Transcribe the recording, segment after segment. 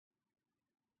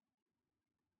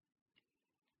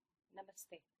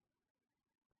Namaste.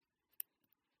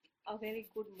 A very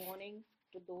good morning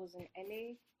to those in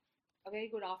LA, a very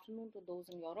good afternoon to those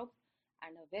in Europe,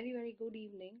 and a very, very good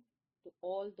evening to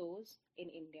all those in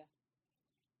India.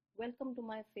 Welcome to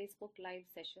my Facebook Live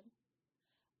session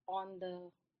on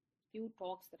the few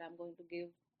talks that I'm going to give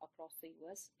across the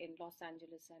US in Los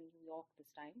Angeles and New York this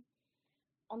time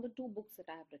on the two books that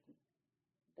I have written,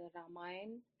 the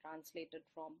Ramayana translated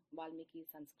from Valmiki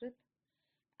Sanskrit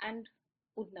and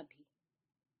Udnabhi,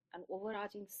 an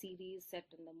overarching series set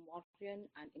in the Mauryan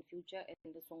and in future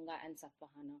in the Sunga and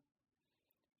Satvahana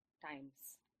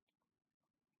times.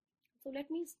 So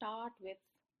let me start with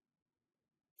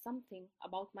something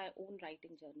about my own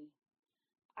writing journey.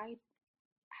 I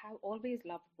have always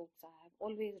loved books. I have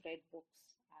always read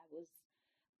books. I was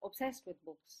obsessed with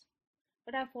books.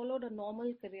 But I followed a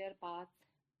normal career path,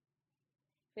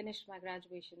 finished my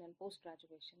graduation and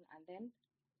post-graduation, and then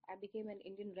I became an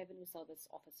Indian Revenue Service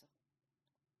officer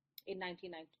in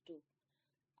 1992.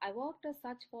 I worked as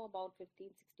such for about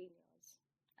 15, 16 years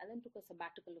and then took a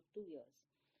sabbatical of 2 years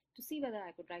to see whether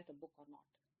I could write a book or not.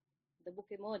 The book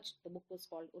emerged. The book was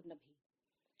called Udnabhi.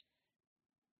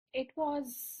 It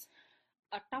was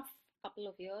a tough couple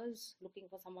of years looking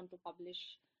for someone to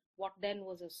publish what then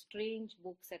was a strange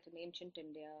book set in ancient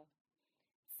India,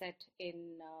 set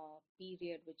in a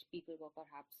period which people were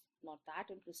perhaps not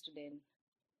that interested in.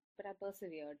 But I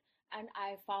persevered and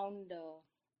I found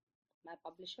my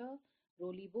publisher,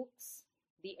 Roli Books,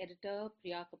 the editor,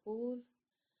 Priya Kapoor,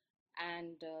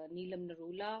 and Neelam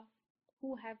Narula,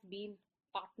 who have been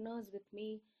partners with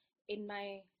me in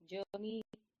my journey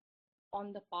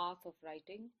on the path of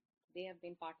writing. They have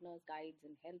been partners, guides,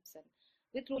 and helps. And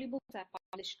with Roli Books, I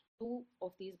published two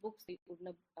of these books,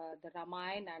 the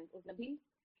Ramayana and Udnabhi.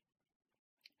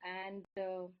 And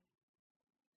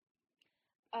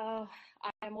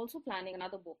I am also planning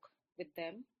another book with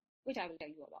them, which I will tell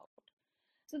you about.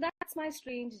 So that's my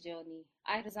strange journey.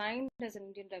 I resigned as an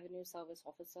Indian Revenue Service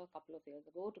officer a couple of years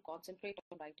ago to concentrate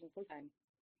on writing full time.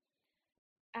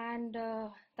 And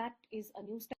that is a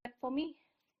new step for me.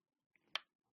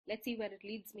 Let's see where it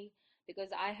leads me, because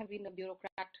I have been a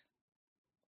bureaucrat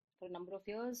for a number of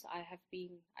years. I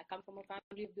come from a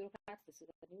family of bureaucrats. This is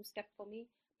a new step for me,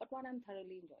 but one I'm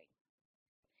thoroughly enjoying.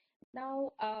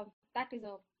 Now, that is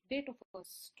a bit of a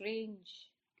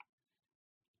strange,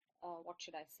 what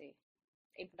should I say,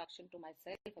 introduction to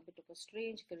myself, a bit of a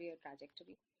strange career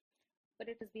trajectory, but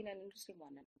it has been an interesting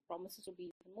one and promises to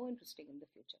be even more interesting in the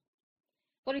future.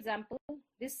 For example,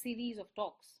 this series of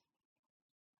talks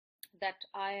that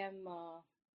I am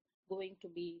going to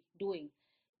be doing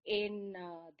in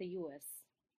the US,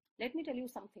 let me tell you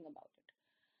something about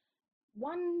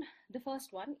it. The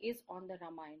first one is on the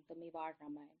Ramayana, the Mewar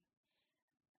Ramayana.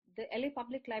 The LA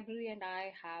Public Library and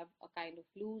I have a kind of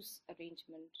loose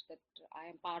arrangement that I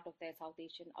am part of their South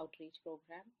Asian outreach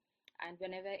program. And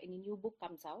whenever any new book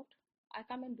comes out, I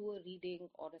come and do a reading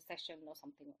or a session or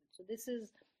something. So this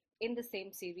is in the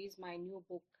same series. My new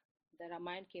book, the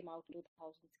Ramayana, came out in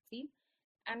 2016.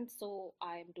 And so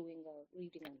I am doing a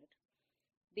reading on it.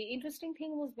 The interesting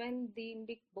thing was when the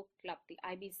Indic Book Club, the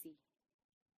IBC,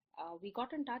 we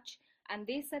got in touch and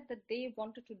they said that they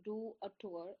wanted to do a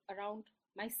tour around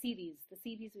my series, the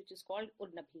series which is called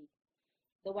Udnabhi,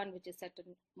 the one which is set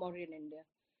in Mauryan India.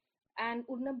 And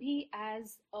Udnabhi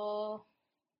as a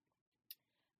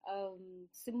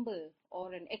symbol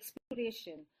or an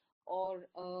exploration or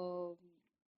a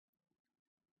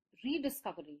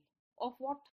rediscovery of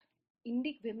what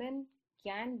Indic women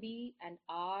can be and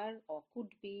are or could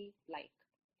be like.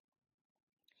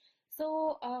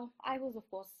 So I was, of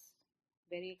course,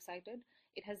 very excited.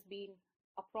 It has been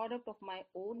a product of my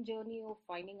own journey of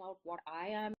finding out what I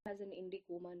am as an Indic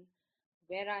woman,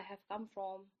 where I have come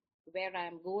from, where I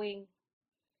am going.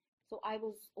 So I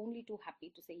was only too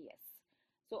happy to say yes.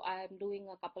 So I am doing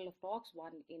a couple of talks,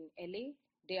 one in LA,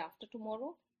 day after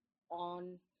tomorrow,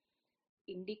 on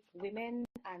Indic women,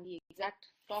 and the exact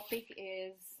topic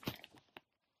is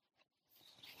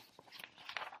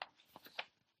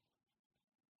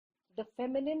the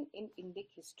feminine in Indic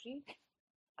history,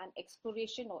 an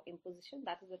exploration or imposition.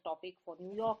 That is the topic for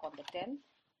New York on the 10th.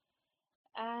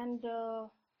 And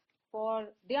for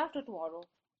day after tomorrow,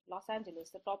 Los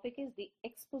Angeles, the topic is the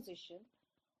exposition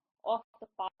of the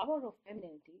power of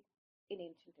femininity in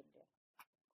ancient India.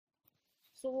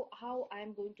 So how I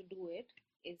am going to do it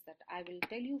is that I will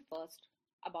tell you first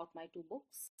about my two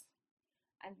books,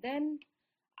 and then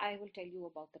I will tell you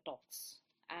about the talks,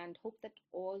 and hope that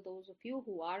all those of you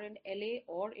who are in LA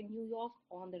or in New York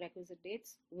on the requisite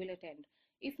dates will attend.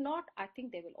 If not, I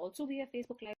think there will also be a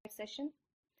Facebook Live session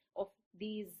of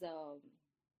these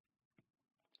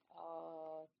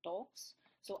talks.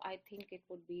 So I think it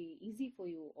would be easy for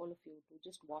you, all of you, to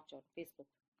just watch on Facebook.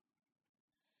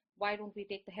 Why don't we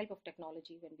take the help of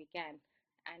technology when we can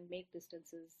and make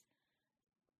distances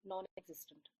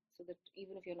non-existent, so that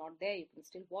even if you're not there, you can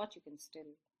still watch, you can still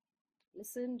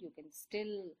listen, you can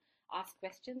still ask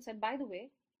questions. And by the way,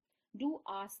 do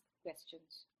ask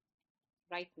questions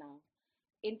right now.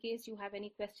 In case you have any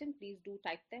question, please do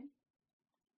type them,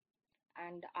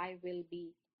 and I will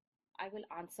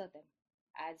answer them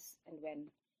as and when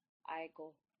I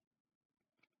go.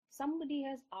 Somebody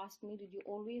has asked me, did you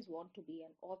always want to be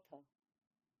an author?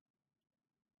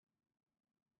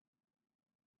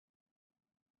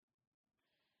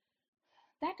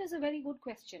 That is a very good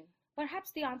question.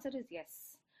 Perhaps the answer is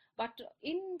yes. But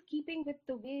in keeping with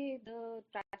the way the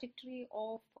trajectory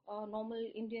of a normal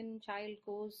Indian child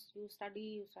goes, you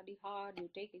study hard, you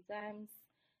take exams,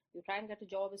 you try and get a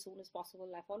job as soon as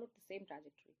possible. I followed the same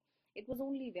trajectory. It was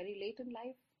only very late in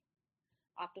life,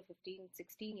 after 15,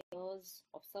 16 years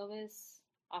of service,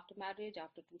 after marriage,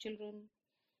 after two children,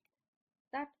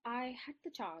 that I had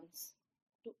the chance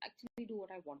to actually do what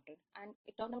I wanted. And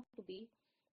it turned out to be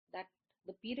that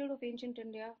the period of ancient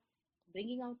India,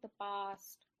 bringing out the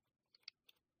past,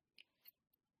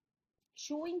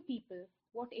 showing people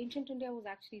what ancient India was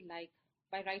actually like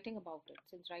by writing about it.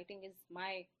 Since writing is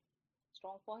my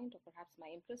strong point, or perhaps my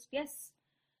interest, yes,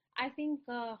 I think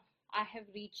I have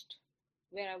reached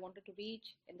where I wanted to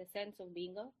reach in the sense of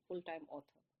being a full time author.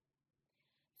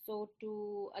 So,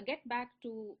 to get back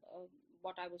to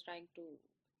what I was trying to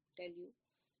tell you,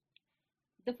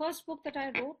 the first book that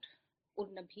I wrote,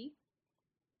 Urnabhi,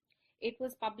 it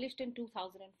was published in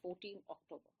 2014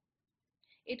 October.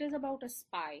 It is about a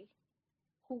spy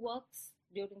who works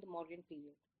during the Mauryan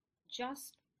period,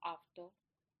 just after.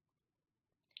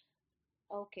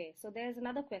 Okay, so there's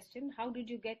another question. How did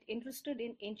you get interested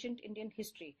in ancient Indian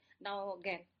history? Now,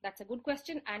 again, that's a good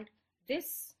question, and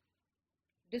this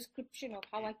description of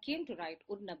how I came to write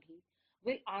Urnabhi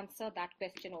will answer that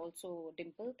question also,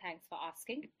 Dimple. Thanks for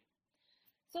asking.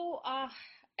 So,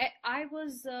 I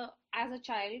was, as a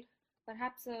child,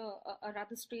 perhaps a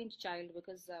rather strange child,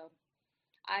 because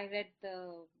I read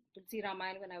the Tulsi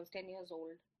Ramayana when I was 10 years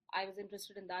old. I was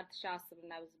interested in the Arthashastra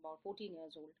when I was about 14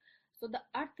 years old. So the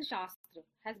Arthashastra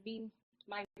has been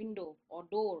my window or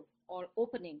door or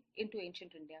opening into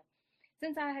ancient India.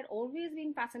 Since I had always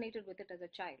been fascinated with it as a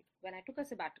child, when I took a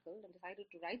sabbatical and decided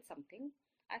to write something,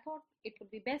 I thought it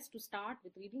would be best to start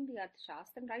with reading the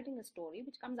Arthashastra and writing a story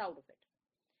which comes out of it.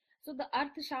 So the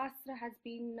Arthashastra has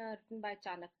been written by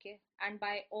Chanakya, and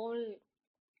by all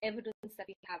evidence that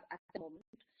we have at the moment,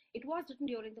 it was written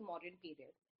during the Mauryan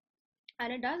period.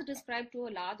 And it does describe to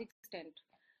a large extent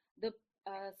the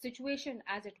situation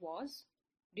as it was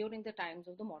during the times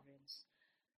of the Mauryans.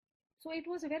 So it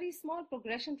was a very small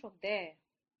progression from there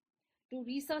to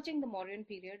researching the Mauryan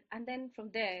period, and then from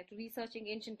there to researching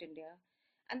ancient India,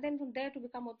 and then from there to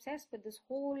become obsessed with this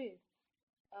whole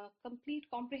complete,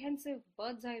 comprehensive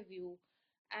bird's eye view,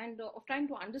 and of trying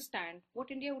to understand what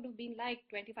India would have been like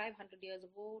 2500 years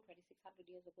ago, 2600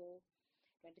 years ago,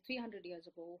 2300 years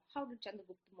ago. How did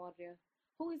Chandragupta Maurya,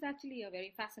 who is actually a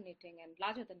very fascinating and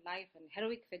larger than life and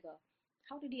heroic figure,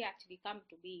 how did he actually come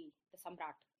to be the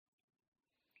Samrat?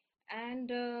 And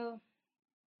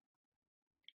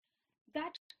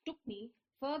that took me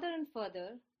further and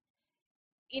further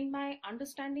in my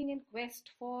understanding and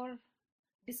quest for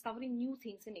discovering new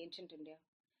things in ancient India.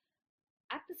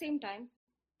 At the same time,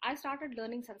 I started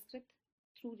learning Sanskrit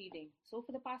through reading. So,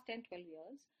 for the past 10, 12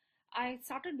 years, I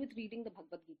started with reading the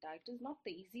Bhagavad Gita. It is not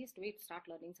the easiest way to start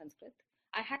learning Sanskrit.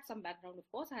 I had some background, of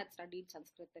course. I had studied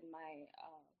Sanskrit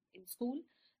in school,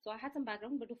 so I had some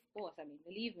background. But of course, I mean,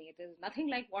 believe me, it is nothing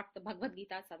like what the Bhagavad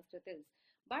Gita Sanskrit is.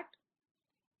 But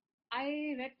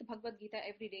I read the Bhagavad Gita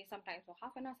every day, sometimes for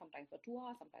half an hour, sometimes for 2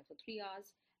 hours, sometimes for 3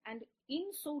 hours. And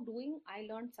in so doing, I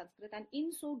learned Sanskrit. And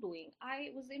in so doing, I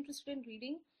was interested in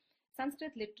reading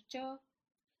Sanskrit literature,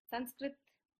 Sanskrit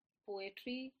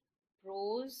poetry,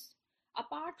 prose,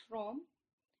 apart from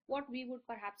what we would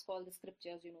perhaps call the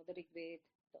scriptures, the Rig Veda,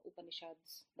 the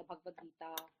Upanishads, the Bhagavad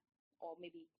Gita, or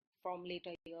maybe from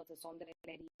later years, the Saundarya.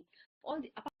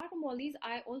 Apart from all these,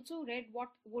 I also read what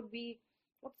would be,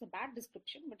 what's a bad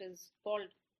description, but is called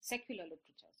secular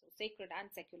literature. So sacred and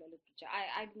secular literature.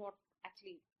 I do not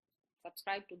actually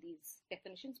subscribe to these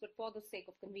definitions, but for the sake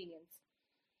of convenience.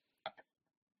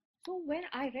 So when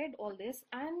I read all this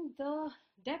and the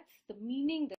depth, the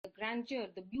meaning, the grandeur,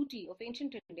 the beauty of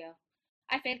ancient India,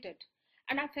 I felt it.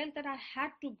 And I felt that I had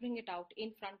to bring it out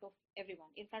in front of everyone,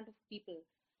 in front of people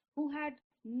who had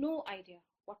no idea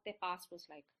what their past was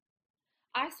like.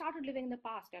 I started living in the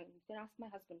past, and you can ask my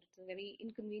husband. It's a very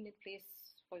inconvenient place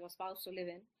for your spouse to live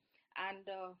in, and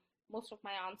most of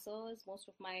my answers, most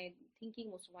of my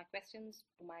thinking, most of my questions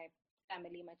to my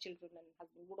family, my children, and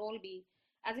husband would all be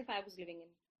as if I was living in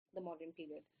the modern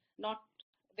period. Not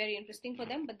very interesting for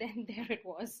them, but then there it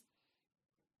was.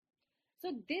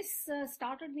 So this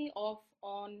started me off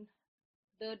on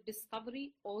the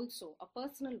discovery, also a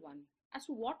personal one, as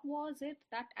to what was it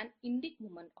that an Indic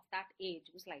woman of that age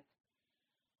was like.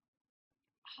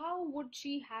 How would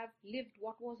she have lived?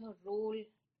 What was her role?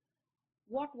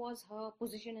 What was her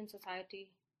position in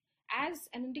society? As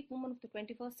an Indic woman of the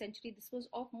 21st century, this was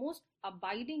of most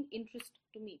abiding interest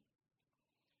to me,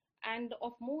 and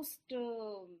of most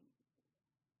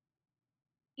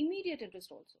immediate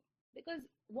interest also. Because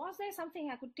was there something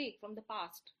I could take from the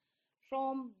past,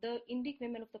 from the Indic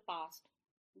women of the past,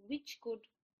 which could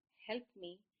help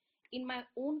me in my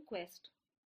own quest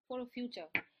for a future?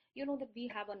 You know that we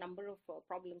have a number of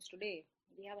problems today.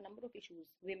 We have a number of issues.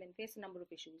 Women face a number of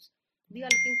issues. We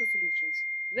are looking for solutions.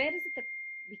 Where is it that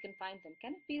we can find them?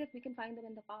 Can it be that we can find them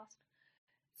in the past?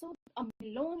 So a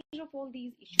melange of all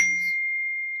these issues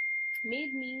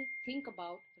made me think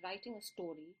about writing a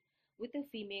story with a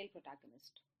female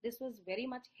protagonist. This was very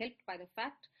much helped by the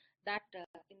fact that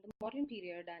in the modern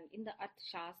period and in the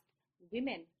Arthashastra,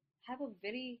 women have a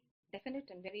very definite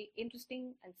and very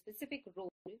interesting and specific role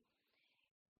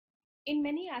in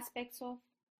many aspects of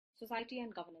society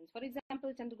and governance. For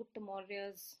example, Chandragupta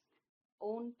Maurya's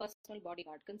own personal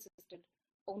bodyguard consisted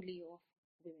only of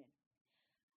women.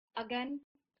 Again,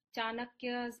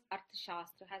 Chanakya's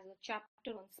Arthashastra has a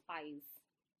chapter on spies,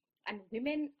 and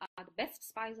women are the best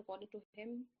spies according to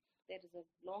him. There is a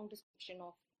long description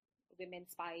of women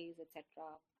spies, etc.,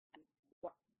 and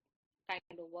what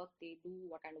kind of work they do,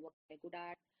 what kind of work they're good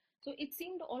at. So it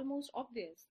seemed almost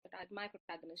obvious that my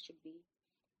protagonist should be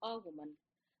a woman.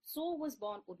 So was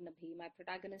born Udnabhi. My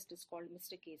protagonist is called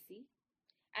Mr. Casey,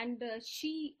 and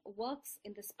she works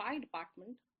in the spy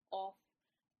department of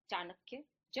Chanakya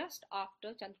just after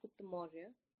Chandragupta Maurya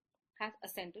has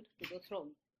ascended to the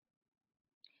throne.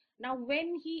 Now,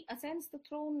 when he ascends the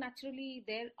throne, naturally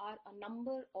there are a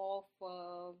number of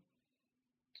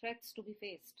threats to be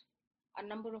faced, a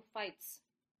number of fights,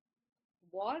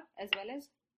 war as well as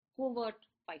covert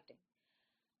fighting.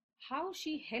 How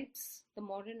she helps the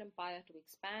Mauryan Empire to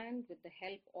expand with the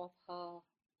help of her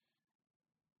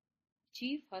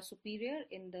chief, her superior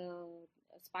in the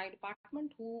spy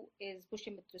department, who is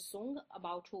Pushyamitra Sung,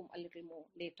 about whom a little more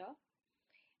later,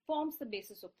 forms the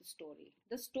basis of the story.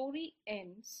 The story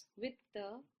ends with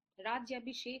the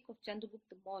Rajyabhishek of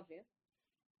Chandragupta Maurya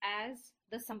as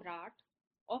the Samrat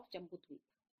of Jambudvip.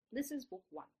 This is book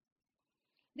 1.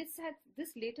 This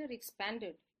later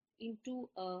expanded into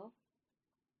a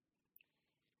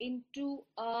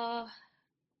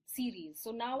series.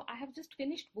 So now I have just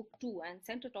finished book 2 and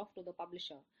sent it off to the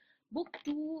publisher. Book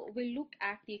 2 will look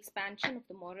at the expansion of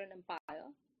the Mauryan Empire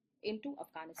into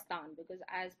Afghanistan, because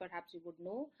as perhaps you would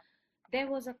know, there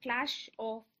was a clash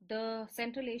of the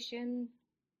Central Asian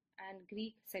and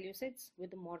Greek Seleucids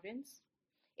with the Mauryans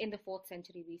in the 4th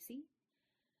century BC.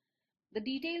 The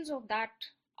details of that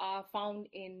are found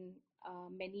in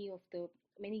many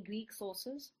Greek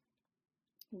sources.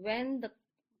 When the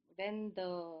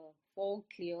fog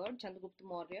cleared, Chandragupta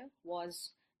Maurya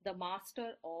was the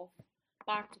master of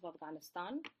parts of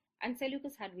Afghanistan, and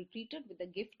Seleucus had retreated with the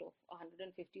gift of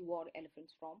 150 war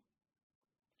elephants from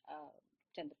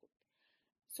Chandragupta.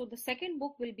 So the second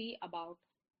book will be about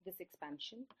this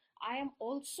expansion. I am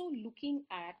also looking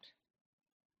at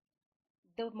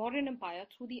the Mauryan Empire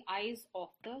through the eyes of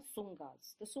the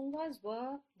Sungas. The Sungas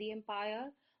were the empire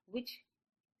which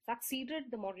succeeded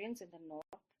the Mauryans in the north,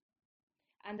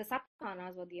 and the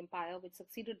Satavahanas were the empire which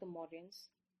succeeded the Mauryans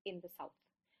in the south.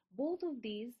 Both of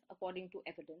these, according to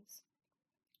evidence,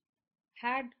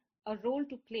 had a role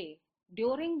to play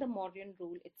during the Mauryan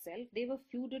rule itself. They were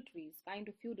kind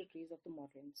of feudatories of the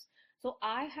Mauryans. So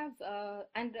I have,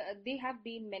 they have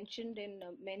been mentioned in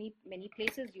many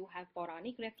places. You have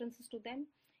Puranic references to them.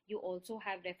 You also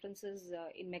have references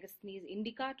in Megasthenes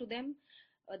Indica to them,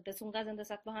 the Sungas and the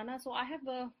Satavahanas. So I have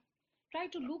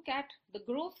tried to look at the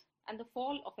growth and the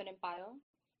fall of an empire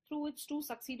through its two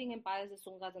succeeding empires,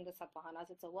 the Sungas and the Satavahanas.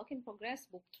 It's a work in progress.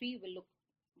 Book 3 will look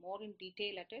more in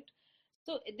detail at it.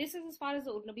 So this is as far as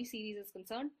the Udnabi series is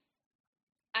concerned.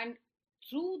 And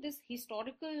through this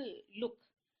historical look,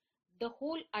 the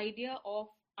whole idea of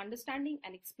understanding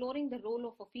and exploring the role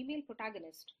of a female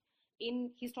protagonist in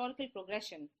historical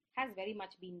progression has very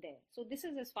much been there. So this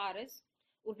is as far as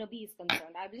Udnabi is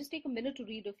concerned. I will just take a minute to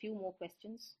read a few more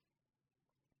questions.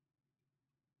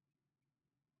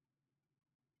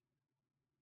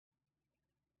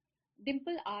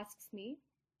 Dimple asks me,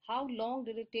 how long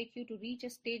did it take you to reach a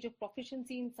stage of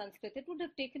proficiency in Sanskrit? It would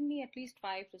have taken me at least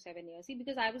 5 to 7 years. See,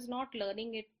 because I was not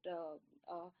learning it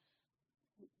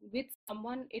with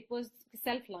someone, it was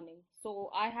self learning. So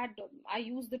I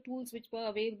used the tools which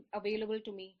were available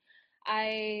to me.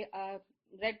 I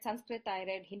read Sanskrit, I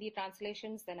read Hindi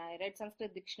translations, then I read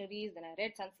Sanskrit dictionaries, then I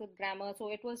read Sanskrit grammar. So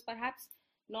it was perhaps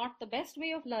not the best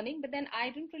way of learning, but then I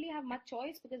didn't really have much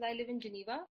choice because I live in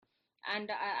Geneva,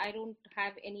 and I don't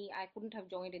have any, I couldn't have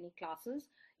joined any classes.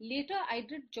 Later I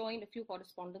did join a few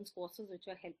correspondence courses which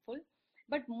were helpful,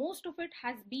 but most of it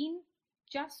has been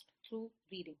just through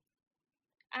reading.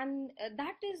 And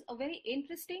that is a very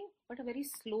interesting but a very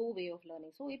slow way of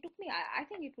learning. So it took me, I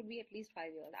think it would be at least 5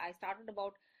 years. I started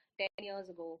about 10 years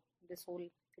ago, this whole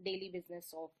daily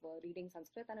business of reading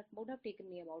Sanskrit, and it would have taken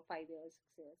me about 5 years,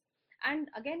 6 years. And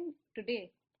again,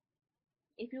 today,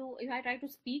 if I try to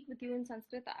speak with you in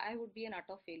Sanskrit, I would be an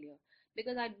utter failure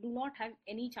because I do not have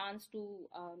any chance to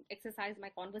exercise my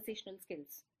conversational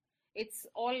skills. It's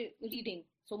all reading.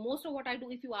 So most of what I do,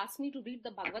 if you ask me to read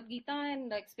the Bhagavad Gita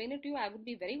and explain it to you, I would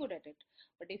be very good at it.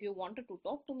 But if you wanted to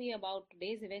talk to me about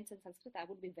today's events in Sanskrit, I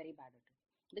would be very bad at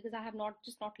it because I have not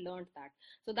learned that.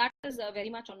 So that is very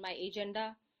much on my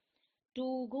agenda,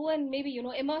 to go and maybe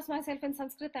immerse myself in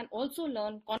Sanskrit and also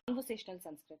learn conversational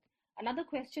Sanskrit. Another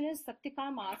question is,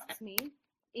 Satyakam asks me,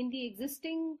 in the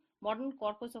existing modern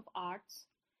corpus of arts,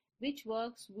 which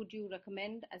works would you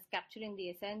recommend as capturing the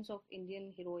essence of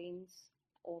Indian heroines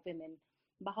or women?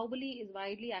 Bahubali is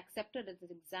widely accepted as an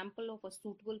example of a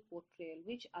suitable portrayal.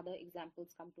 Which other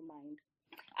examples come to mind?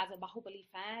 As a Bahubali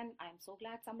fan, I am so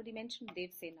glad somebody mentioned Dev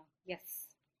Sena. Yes,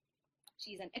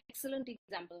 she's an excellent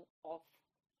example of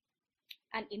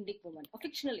an Indic woman, a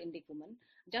fictional Indic woman,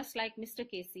 just like Mr.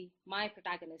 Casey, my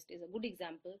protagonist, is a good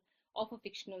example of a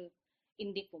fictional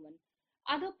Indic woman.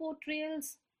 Other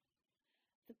portrayals,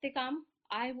 Satyakam,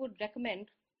 I would recommend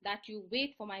that you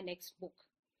wait for my next book.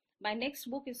 My next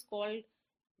book is called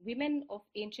Women of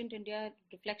Ancient India,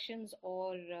 Reflections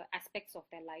or Aspects of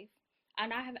Their Life.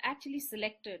 And I have actually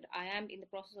selected, I am in the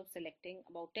process of selecting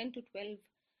about 10 to 12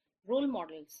 role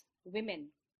models, women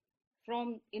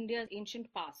from India's ancient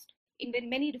past in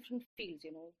many different fields.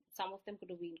 Some of them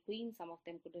could have been queens, some of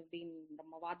them could have been the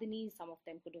Mavadinis, some of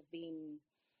them could have been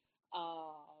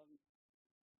uh,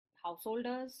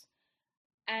 householders.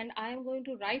 And I am going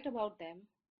to write about them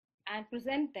and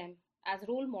present them as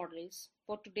role models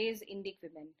for today's Indic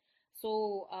women.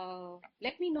 So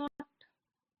let me not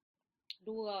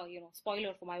do a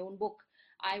spoiler for my own book.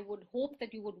 I would hope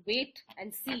that you would wait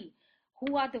and see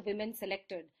who are the women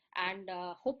selected, and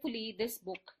hopefully this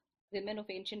book, Women of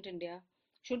Ancient India,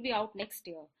 should be out next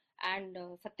year. And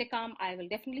Satyakam, I will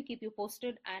definitely keep you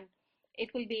posted, and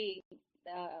it will be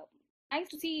nice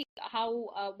to see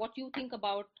how what you think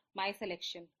about my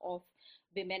selection of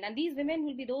women. And these women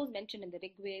will be those mentioned in the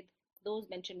Rig Veda, those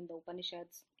mentioned in the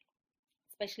Upanishads,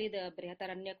 especially the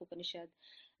Brihadaranyaka Upanishad,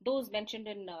 those mentioned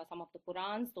in some of the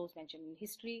Purans, those mentioned in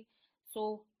history.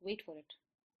 So wait for it.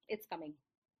 It's coming.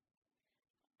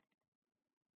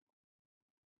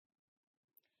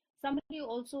 Somebody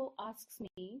also asks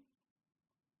me,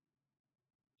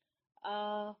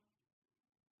 uh,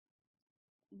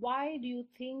 why do you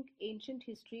think ancient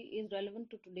history is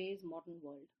relevant to today's modern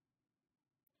world?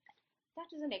 That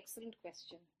is an excellent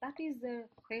question. That is the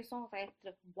raison d'être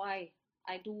of why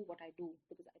I do what I do,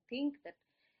 because I think that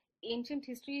ancient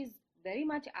history is very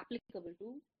much applicable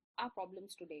to our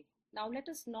problems today. Now, let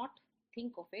us not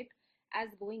think of it as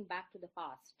going back to the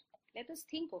past. Let us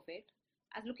think of it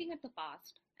as looking at the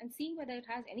past and seeing whether it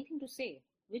has anything to say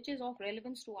which is of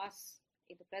relevance to us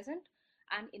in the present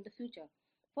and in the future.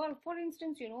 For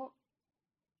instance,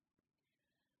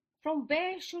 from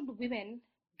where should women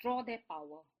draw their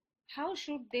power? How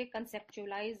should they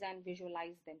conceptualize and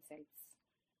visualize themselves?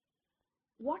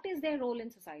 What is their role in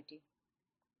society?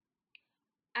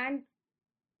 And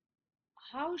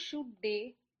how should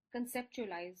they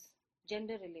conceptualize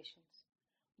gender relations?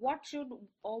 What should,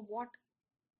 or what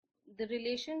the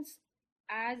relations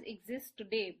as exist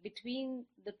today between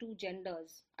the two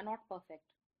genders are not perfect.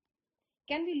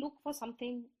 Can we look for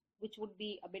something which would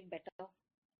be a bit better?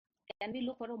 Can we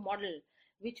look for a model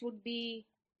which would be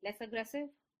less aggressive,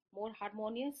 more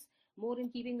harmonious, more in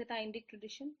keeping with our Indic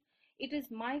tradition? It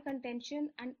is my contention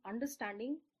and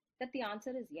understanding that the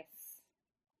answer is yes.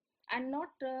 And not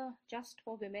just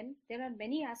for women. There are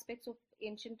many aspects of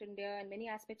ancient India and many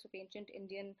aspects of ancient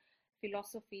Indian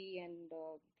philosophy and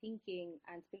thinking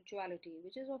and spirituality,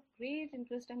 which is of great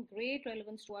interest and great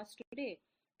relevance to us today.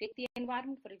 Take the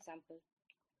environment, for example.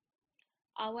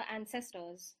 Our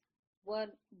ancestors were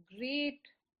great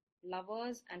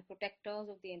lovers and protectors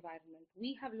of the environment.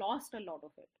 We have lost a lot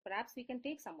of it. Perhaps we can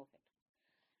take some of it.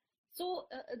 So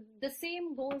the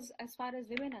same goes as far as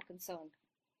women are concerned.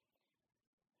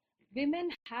 Women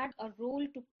had a role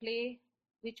to play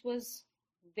which was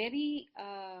very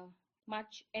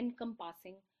much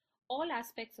encompassing all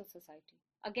aspects of society.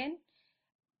 Again,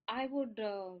 I would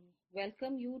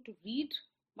welcome you to read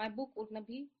my book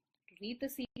Urnabhi, to read the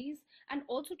series, and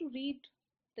also to read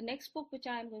the next book which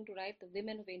I am going to write, The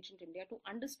Women of Ancient India, to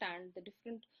understand the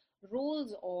different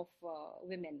roles of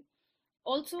women.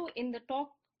 Also, in the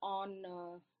talk on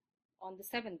the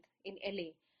 7th in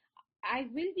LA, I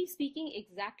will be speaking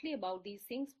exactly about these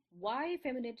things, why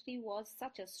femininity was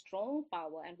such a strong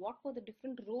power and what were the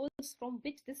different roles from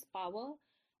which this power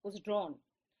was drawn,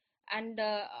 and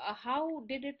how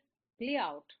did it play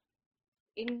out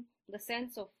in the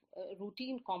sense of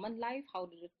routine common life, how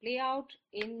did it play out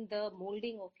in the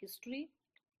molding of history.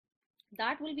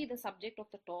 That will be the subject of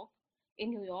the talk in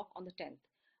New York on the 10th,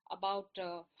 about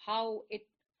how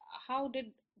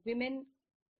did women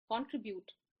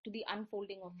contribute to the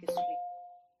unfolding of history.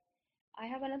 I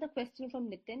have another question from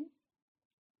Nitin.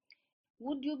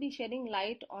 Would you be shedding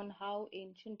light on how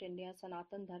ancient India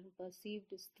Sanatan Dharma perceived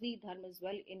Stri Dharma as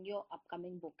well in your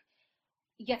upcoming book?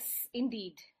 Yes,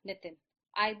 indeed, Nitin.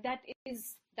 That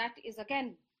is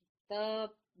again the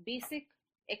basic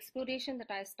exploration that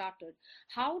I started.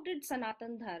 How did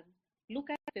Sanatan Dharma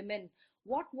look at women?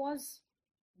 What was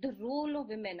the role of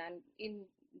women? And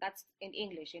that's in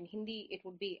English. In Hindi, it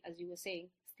would be, as you were saying,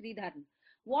 Stri Dharma.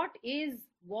 What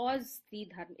was Stri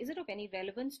Dharma? Is it of any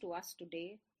relevance to us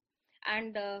today?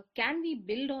 And can we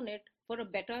build on it for a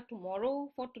better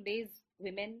tomorrow for today's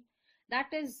women? That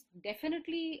is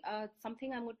definitely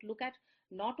something I'm going to look at,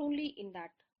 not only in that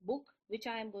book which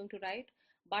I am going to write,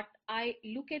 but I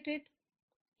look at it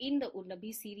in the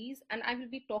Urnabhi series, and I will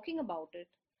be talking about it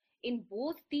in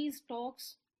both these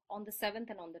talks on the 7th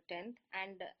and on the 10th.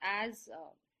 And as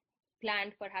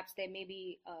planned, perhaps there may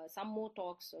be some more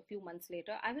talks a few months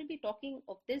later, I will be talking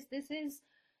of this. This is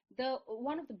the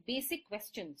one of the basic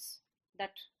questions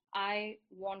that I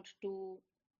want to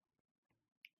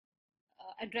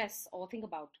address or think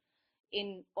about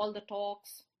in all the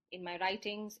talks, in my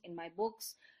writings, in my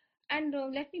books. And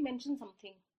let me mention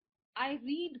something. I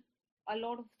read a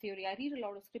lot of theory. I read a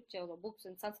lot of scriptures or books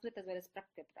in Sanskrit as well as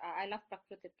Prakrit. I love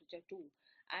Prakrit literature too.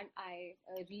 And I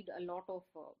read a lot of,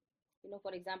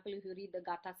 for example, if you read the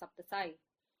Gatha Saptasai,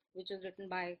 which was written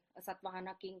by a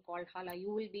Satvahana king called Hala,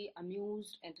 you will be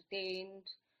amused, entertained,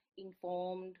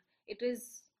 informed. It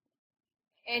is,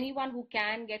 anyone who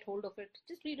can get hold of it,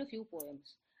 just read a few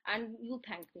poems and you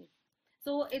thank me.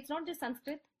 So it's not just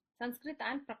Sanskrit. Sanskrit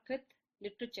and Prakrit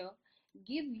literature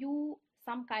give you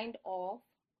some kind of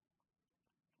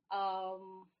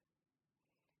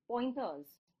pointers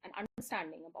and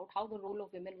understanding about how the role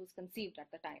of women was conceived at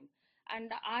the time.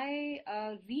 And I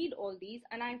read all these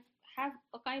and I have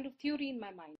a kind of theory in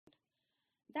my mind.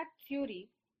 That theory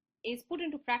is put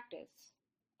into practice,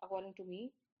 according to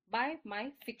me, by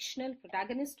my fictional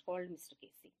protagonist called Mr.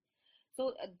 Casey.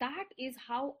 So that is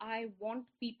how I want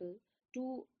people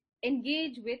to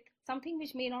engage with something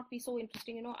which may not be so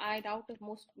interesting. I doubt if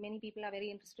many people are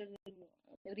very interested in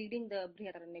reading the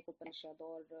Brihadaranyaka Upanishad,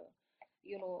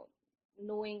 or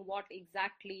knowing what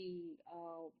exactly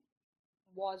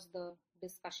was the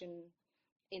discussion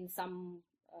in some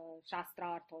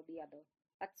Shastrarth or the other.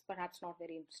 That's perhaps not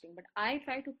very interesting, but I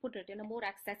try to put it in a more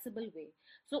accessible way.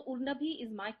 So Urnabhi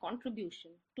is my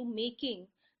contribution to making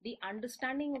the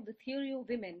understanding of the theory of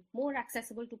women more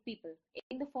accessible to people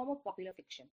in the form of popular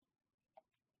fiction.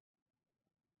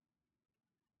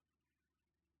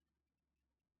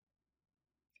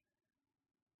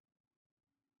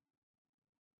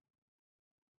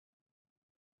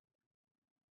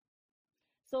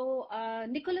 So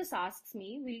Nicholas asks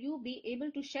me, will you be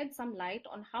able to shed some light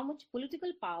on how much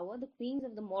political power the queens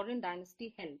of the Mauryan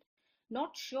dynasty held?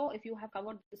 Not sure if you have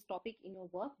covered this topic in your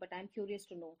work, but I'm curious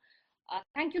to know.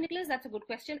 Thank you, Nicholas. That's a good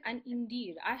question. And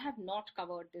indeed, I have not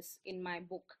covered this in my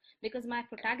book because my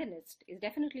protagonist is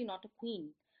definitely not a queen.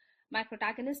 My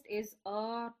protagonist is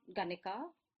a Ganika,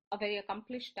 a very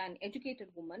accomplished and educated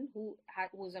woman who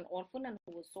was an orphan and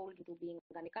who was sold into being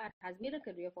a Ganika and has made a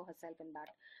career for herself in that.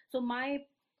 So my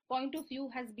point of view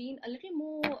has been a little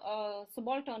more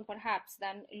subaltern perhaps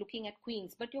than looking at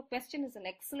queens. But your question is an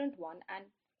excellent one, and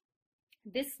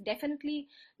this definitely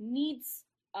needs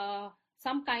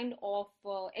some kind of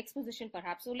exposition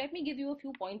perhaps. So let me give you a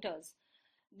few pointers.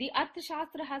 The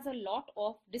Arthashastra has a lot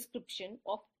of description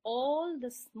of all the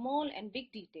small and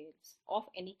big details of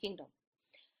any kingdom.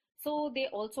 So they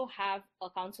also have a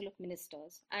council of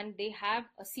ministers, and they have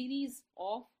a series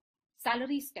of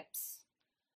salary steps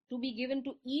to be given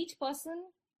to each person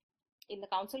in the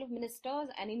Council of Ministers,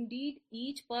 and indeed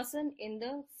each person in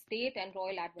the state and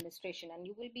royal administration. And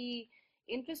you will be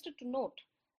interested to note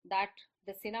that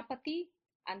the Senapati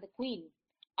and the Queen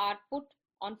are put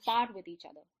on par with each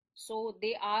other. So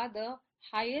they are the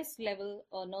highest level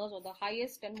earners, or the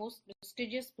highest and most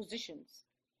prestigious positions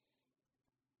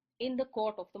in the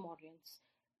court of the Mauryans.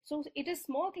 So it is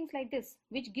small things like this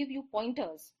which give you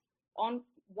pointers on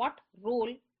what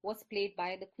role was played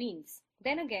by the queens.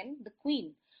 Then again, the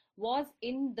Queen was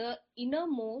in the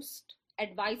innermost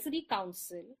advisory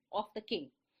council of the king.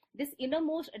 This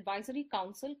innermost advisory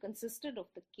council consisted of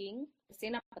the king, the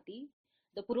Senapati,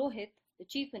 the Purohit, the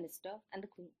chief minister, and the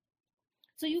Queen.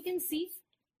 So you can see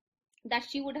that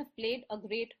she would have played a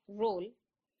great role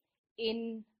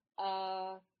in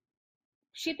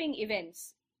shaping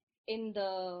events in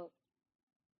the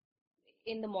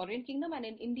Mauryan kingdom, and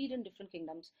indeed in different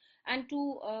kingdoms. And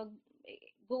to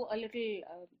go a little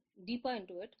deeper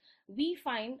into it, we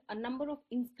find a number of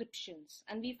inscriptions,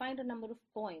 and we find a number of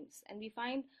coins, and we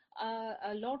find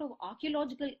a lot of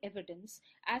archaeological evidence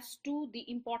as to the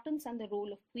importance and the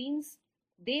role of queens.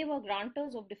 They were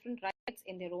grantors of different rights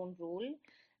in their own role.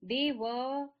 They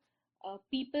were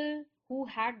people who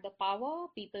had the power,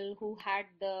 people who had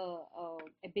the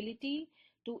ability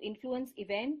to influence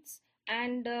events.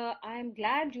 And I am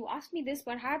glad you asked me this.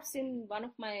 Perhaps in one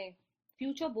of my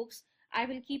future books, I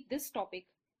will keep this topic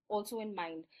also in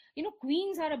mind. You know,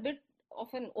 queens are a bit of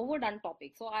an overdone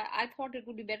topic, so I thought it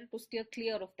would be better to steer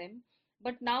clear of them.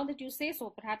 But now that you say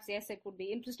so, perhaps yes, it would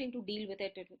be interesting to deal with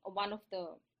it in one of the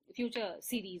future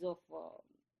series of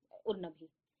Urnabhi.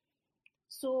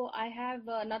 So I have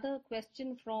another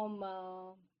question from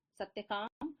Satyakam,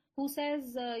 who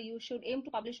says you should aim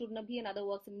to publish Urnabhi and other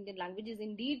works in Indian languages.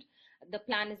 Indeed, the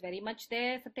plan is very much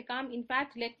there, Satyakam. In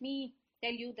fact, let me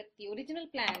tell you that the original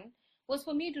plan was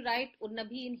for me to write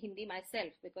Urnabhi in Hindi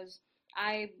myself, because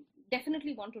I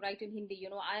definitely want to write in Hindi. You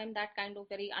know, I am that kind of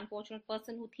very unfortunate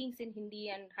person who thinks in Hindi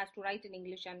and has to write in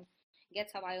English and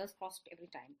gets her wires crossed every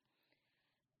time.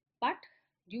 But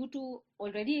due to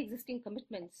already existing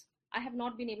commitments, I have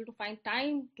not been able to find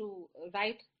time to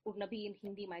write Urnabhi in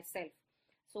Hindi myself.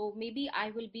 So maybe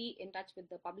I will be in touch with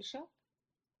the publisher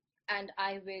and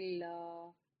I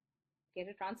will get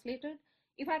it translated.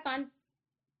 If I can't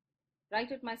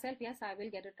write it myself, yes, I will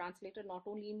get it translated, not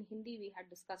only in Hindi. We had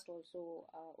discussed also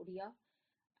Odia.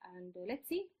 And let's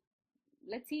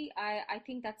see. I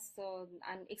think that's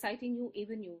an exciting new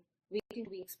avenue waiting to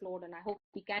be explored, and I hope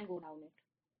we can go down it.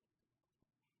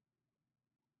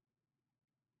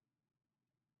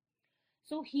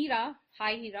 So Hira,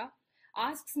 hi Hira,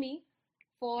 asks me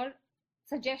for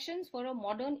suggestions for a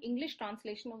modern English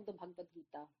translation of the Bhagavad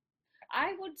Gita.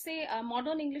 I would say a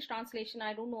modern English translation,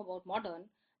 I don't know about modern,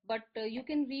 but you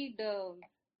can read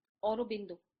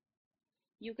Aurobindo.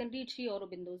 You can read Sri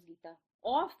Aurobindo's Gita,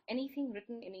 of anything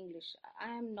written in English.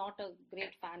 I am not a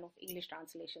great fan of English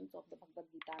translations of the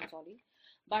Bhagavad Gita, I'm sorry.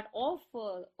 But of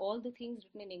all the things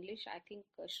written in English, I think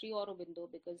Sri Aurobindo,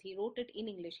 because he wrote it in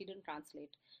English, he didn't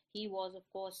translate. He was, of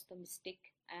course, the mystic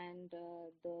and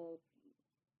the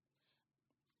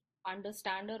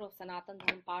understander of Sanatan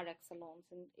Dharma par excellence.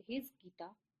 In his Gita,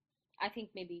 I think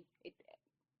maybe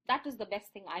that is the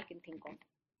best thing I can think of.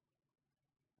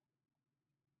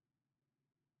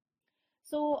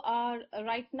 So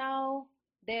right now,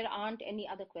 there aren't any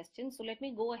other questions. So let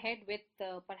me go ahead with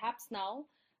perhaps now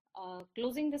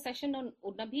closing the session on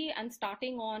Urnabhi and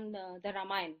starting on the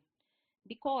Ramayana,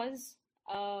 because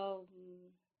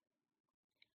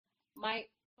my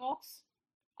talks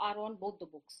are on both the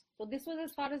books. So this was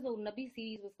as far as the Urnabhi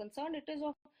series was concerned. It is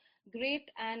of great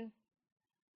and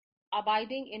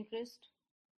abiding interest.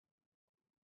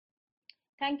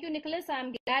 Thank you, Nicholas.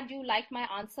 I'm glad you liked my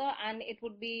answer, and it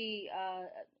would be,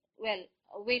 well,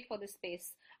 wait for this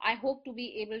space. I hope to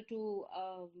be able to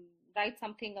write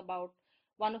something about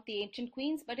one of the ancient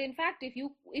queens. But in fact, if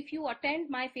you attend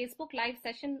my Facebook live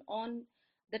session on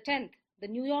the 10th, the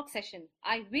New York session,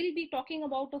 I will be talking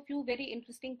about a few very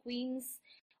interesting queens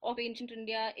of ancient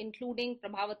India, including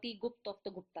Prabhavati Gupta of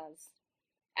the Guptas,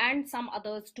 and some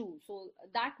others too. So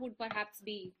that would perhaps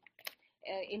be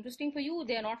interesting for you.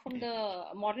 They are not from the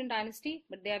modern dynasty,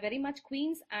 but they are very much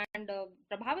queens. And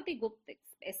Prabhavati Gupta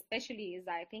especially is,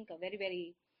 I think, a very,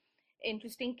 very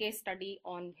interesting case study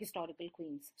on historical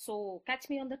queens. So catch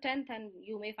me on the 10th and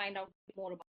you may find out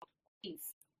more about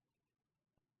queens.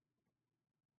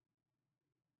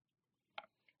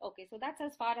 Okay, so that's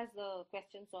as far as the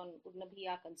questions on Urnabhi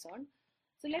are concerned.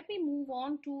 So let me move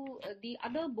on to the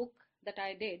other book that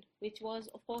I did, which was,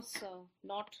 of course,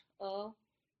 not a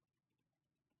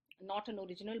not an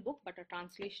original book, but a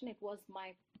translation. It was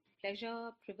my pleasure,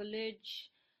 privilege,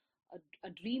 a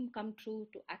dream come true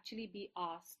to actually be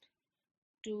asked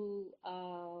to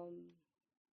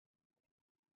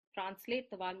translate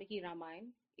the Valmiki Ramayana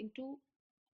into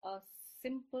a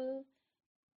simple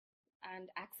and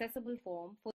accessible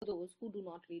form for those who do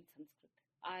not read Sanskrit.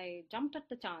 I jumped at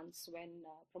the chance when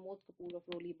Pramod Kapoor of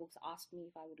Roli Books asked me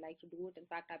if I would like to do it. In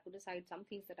fact, I put aside some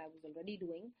things that I was already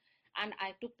doing, and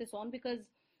I took this on because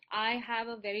I have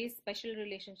a very special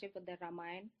relationship with the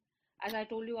Ramayana. As I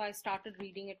told you, I started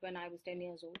reading it when I was 10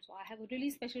 years old. So I have a really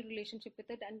special relationship with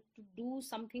it, and to do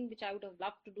something which I would have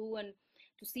loved to do and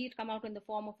to see it come out in the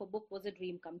form of a book was a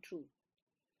dream come true.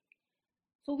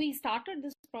 So we started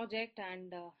this project,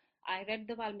 and I read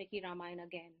the Valmiki Ramayana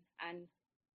again and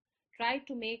tried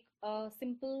to make a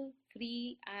simple,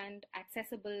 free, and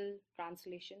accessible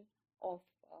translation of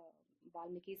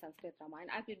Valmiki Sanskrit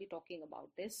Ramayana. I will be talking about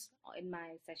this in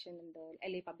my session in the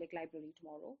LA Public Library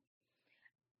tomorrow.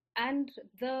 And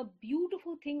the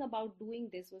beautiful thing about doing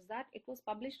this was that it was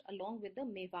published along with the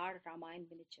Mewar Ramayana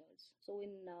miniatures. So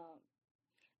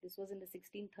this was in the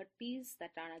 1630s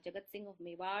that Rana Jagat Singh of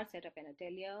Mewar set up an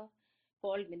atelier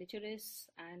called Miniaturists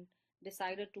and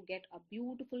decided to get a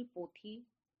beautiful pothi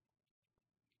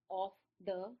of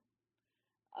the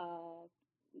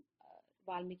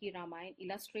Valmiki Ramayana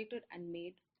illustrated and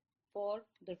made for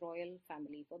the royal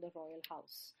family, for the royal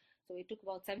house. So it took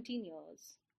about 17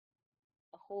 years,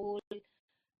 a whole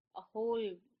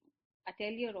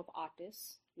atelier of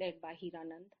artists led by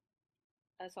Hiranand.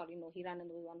 Hiranand was the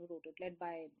one who wrote it, led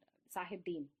by Sahib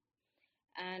Deen.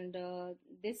 And all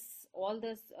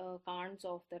the cards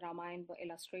of the Ramayana were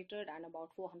illustrated, and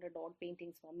about 400 odd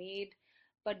paintings were made.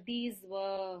 But this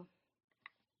book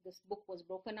was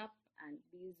broken up, and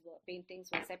these paintings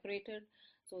were separated.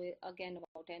 So again,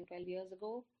 about 10-12 years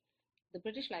ago, the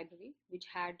British Library, which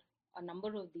had a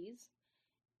number of these,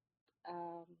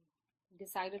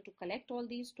 decided to collect all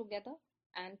these together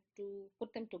and to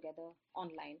put them together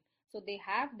online. So they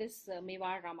have this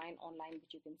Mewar Ramayana online,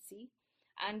 which you can see.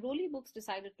 And Roli Books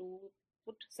decided to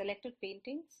put selected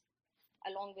paintings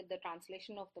along with the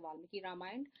translation of the Valmiki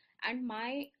Ramayana and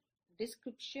my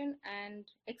description and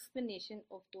explanation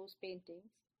of those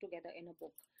paintings together in a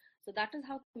book. So that is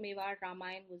how the Mewar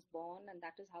Ramayana was born, and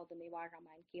that is how the Mewar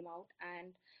Ramayana came out.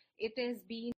 And it has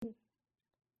been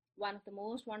one of the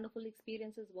most wonderful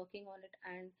experiences working on it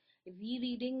and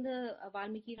rereading the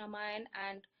Valmiki Ramayana.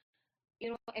 And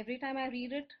every time I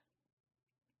read it,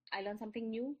 I learn something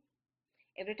new.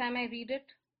 Every time I read it,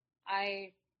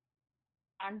 I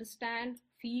understand,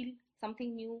 feel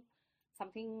something new,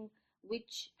 something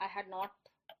which I had not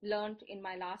learned in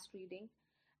my last reading.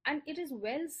 And it is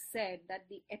well said that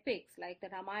the epics like the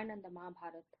Ramayana and the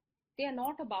Mahabharata, they are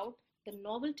not about the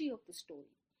novelty of the story.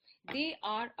 They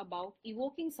are about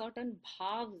evoking certain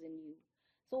bhavs in you.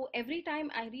 So every time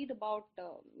I read about,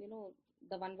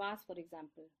 the Vanvas, for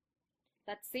example,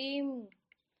 that same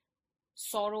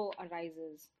sorrow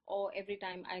arises. Or every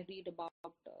time I read about,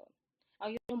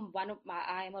 I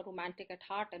am a romantic at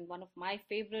heart, and one of my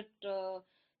favorite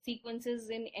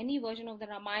sequences in any version of the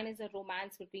Ramayana is a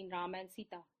romance between Rama and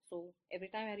Sita. So every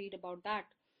time I read about that,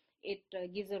 it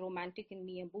gives a romantic in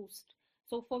me a boost.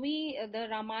 So for me, the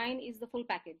Ramayana is the full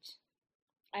package.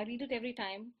 I read it every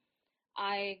time.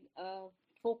 I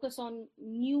focus on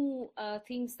new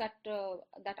things that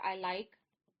I like,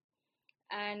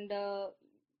 and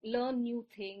learn new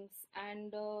things.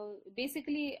 And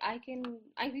basically, I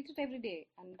read it every day,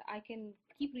 and I can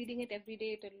keep reading it every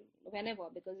day till whenever,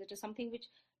 because it is something which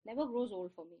never grows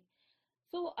old for me.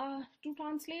 So to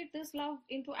translate this love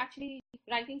into actually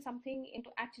writing something, into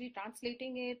actually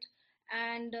translating it,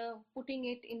 and putting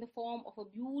it in the form of a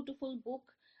beautiful book.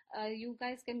 You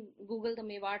guys can Google the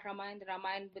Mewar Ramayana, the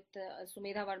Ramayana with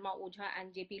Sumedha Verma Ojha,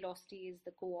 and JP Losty is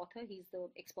the co-author. He's the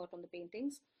expert on the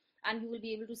paintings. And you will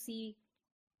be able to see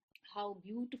how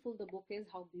beautiful the book is,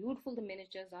 how beautiful the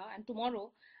miniatures are. And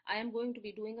tomorrow, I am going to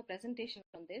be doing a presentation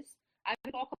on this. I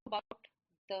will talk about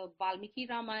the Valmiki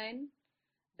Ramayana,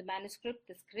 the manuscript,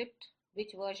 the script,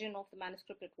 which version of the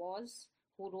manuscript it was,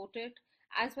 who wrote it,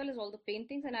 as well as all the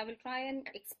paintings. And I will try and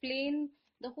explain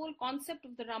the whole concept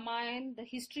of the Ramayana, the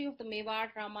history of the Mewar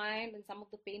Ramayana, and some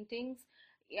of the paintings.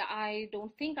 I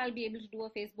don't think I'll be able to do a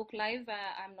Facebook Live.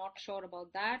 I'm not sure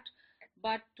about that.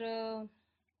 But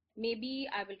maybe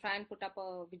I will try and put up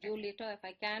a video later if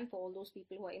I can, for all those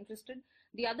people who are interested.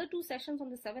 The other two sessions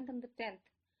on the 7th and the 10th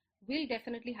will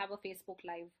definitely have a Facebook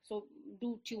Live. So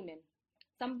do tune in.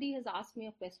 Somebody has asked me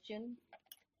a question.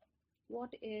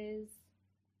 What is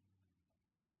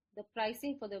The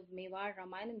pricing for the Mewar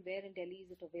Ramayana and where in Delhi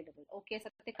is it available? Okay,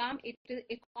 Satyakam,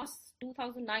 it costs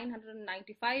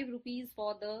 2,995 rupees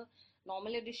for the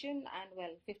normal edition and well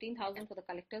 15,000 for the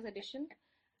collector's edition.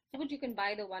 So, but you can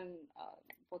buy the one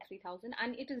for 3,000,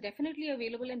 and it is definitely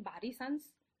available in Bari Sons.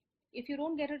 If you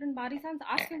don't get it in Bari Sons,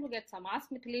 ask him to get some. Ask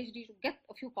Mithilesh ji to get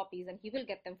a few copies, and he will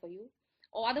get them for you.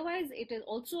 Or otherwise, it is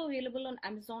also available on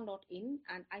Amazon.in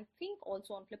and I think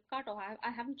also on Flipkart. Or I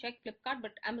haven't checked Flipkart,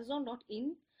 but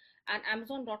Amazon.in and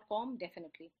Amazon.com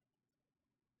definitely.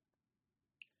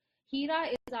 Hira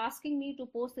is asking me to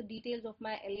post the details of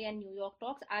my LA and New York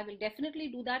talks. I will definitely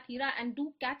do that, Hira, and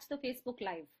do catch the Facebook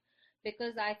Live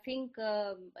because I think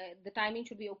the timing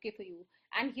should be okay for you.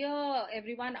 And here,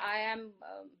 everyone, I am.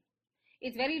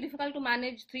 It's very difficult to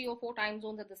manage 3 or 4 time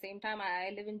zones at the same time. I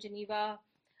live in Geneva.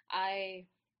 I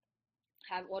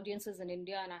have audiences in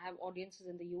India and I have audiences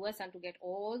in the US, and to get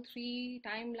all 3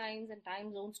 timelines and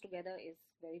time zones together is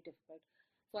very difficult.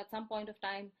 So at some point of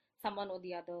time, someone or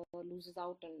the other loses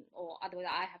out, and or otherwise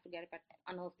I have to get up at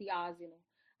unearthly hours,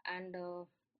 And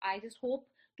I just hope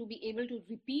to be able to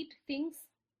repeat things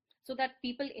so that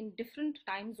people in different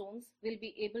time zones will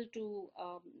be able to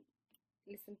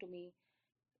listen to me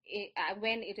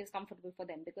when it is comfortable for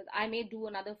them, because I may do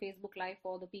another Facebook Live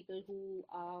for the people who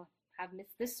have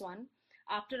missed this one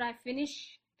after I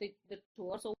finish the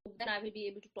tour. So then I will be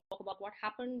able to talk about what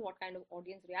happened, what kind of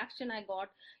audience reaction I got,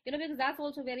 because that's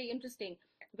also very interesting.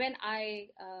 When I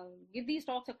give these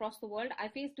talks across the world, I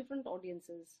face different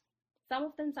audiences. Some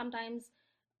of them sometimes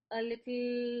a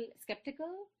little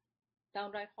skeptical,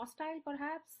 downright hostile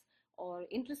perhaps, or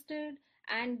interested,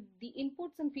 and the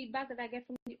inputs and feedback that I get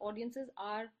from the audiences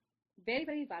are very,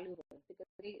 very valuable because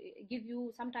they give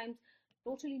you sometimes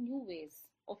totally new ways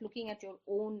of looking at your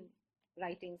own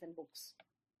writings and books.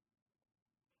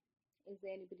 Is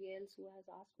there anybody else who has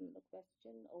asked the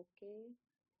question? Okay.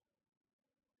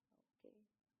 Okay.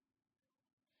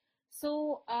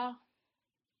 So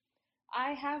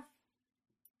I have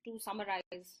to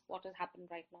summarize what has happened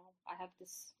right now. I have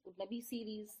this Udnabi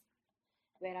series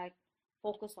where I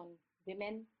focus on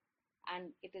women, and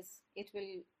it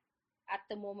will, at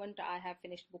the moment I have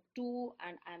finished book 2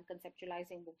 and I am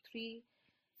conceptualizing book 3.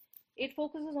 It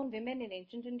focuses on women in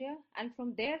ancient India, and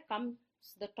from there comes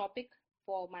the topic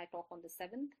for my talk on the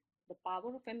 7th, the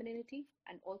power of femininity,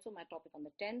 and also my topic on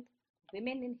the 10th,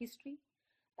 women in history.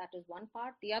 That is one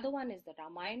part. The other one is the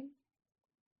Ramayana,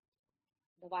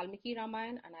 the Valmiki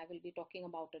Ramayana, and I will be talking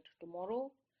about it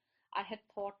tomorrow. I had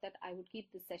thought that I would keep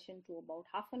this session to about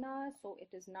half an hour, so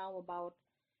it is now about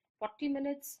 40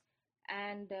 minutes.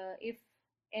 And if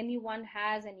anyone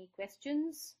has any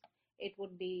questions, it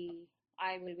would be,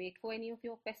 I will wait for any of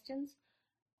your questions,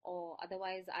 or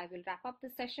otherwise I will wrap up the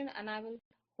session, and I will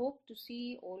hope to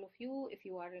see all of you. If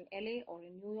you are in LA or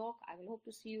in New York, I will hope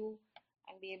to see you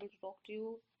and be able to talk to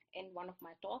you in one of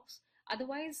my talks.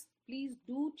 Otherwise, please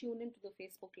do tune into the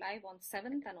Facebook Live on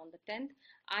 7th and on the 10th.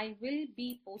 I will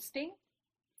be posting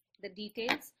the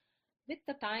details with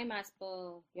the time as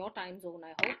per your time zone,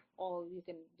 I hope, or you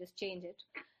can just change it.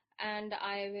 And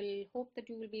I will hope that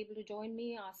you will be able to join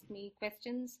me, ask me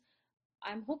questions.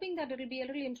 I'm hoping that it will be a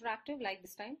little interactive like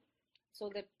this time, so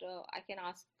that I can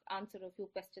answer a few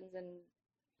questions and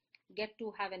get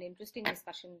to have an interesting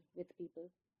discussion with people.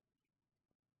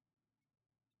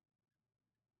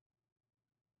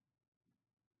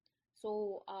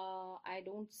 So I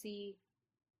don't see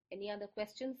any other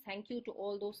questions. Thank you to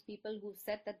all those people who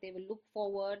said that they will look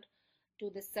forward to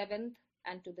the 7th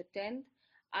and to the 10th.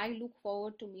 I look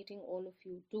forward to meeting all of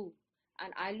you too.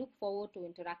 And I look forward to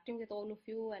interacting with all of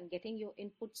you and getting your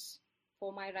inputs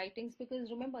for my writings, because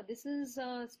remember, this is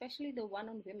especially the one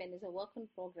on women is a work in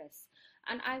progress.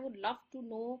 And I would love to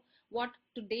know what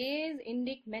today's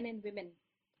Indic men and women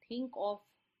think of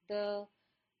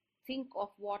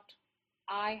what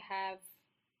I have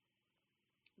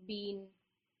been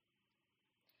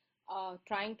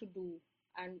trying to do,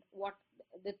 and what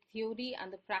the theory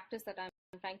and the practice that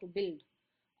I'm trying to build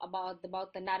about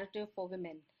the narrative for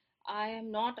women. I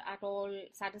am not at all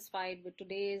satisfied with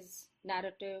today's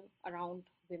narrative around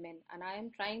women, and I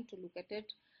am trying to look at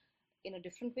it in a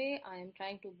different way. I am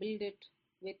trying to build it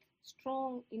with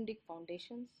strong Indic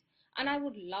foundations, and I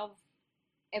would love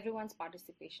everyone's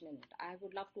participation in it. I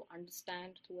would love to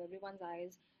understand through everyone's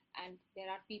eyes, and there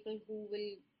are people who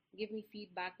will give me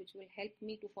feedback which will help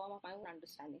me to form up my own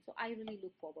understanding. So I really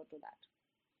look forward to that.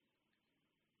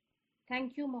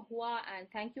 Thank you, Mahua, and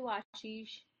thank you,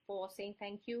 Ashish, for saying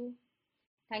thank you.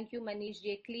 Thank you, Manish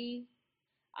Jekli.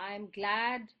 I'm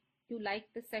glad you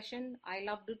liked the session. I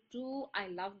loved it too. I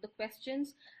loved the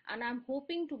questions, and I'm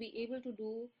hoping to be able to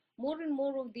do more and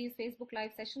more of these Facebook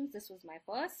Live sessions. This was my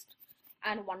first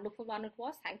and wonderful one it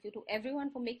was. Thank you to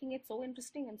everyone for making it so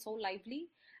interesting and so lively.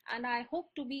 And I hope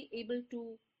to be able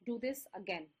to do this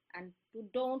again. And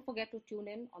don't forget to tune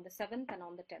in on the 7th and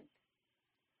on the 10th.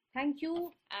 Thank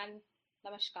you and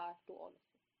namaskar to all of you.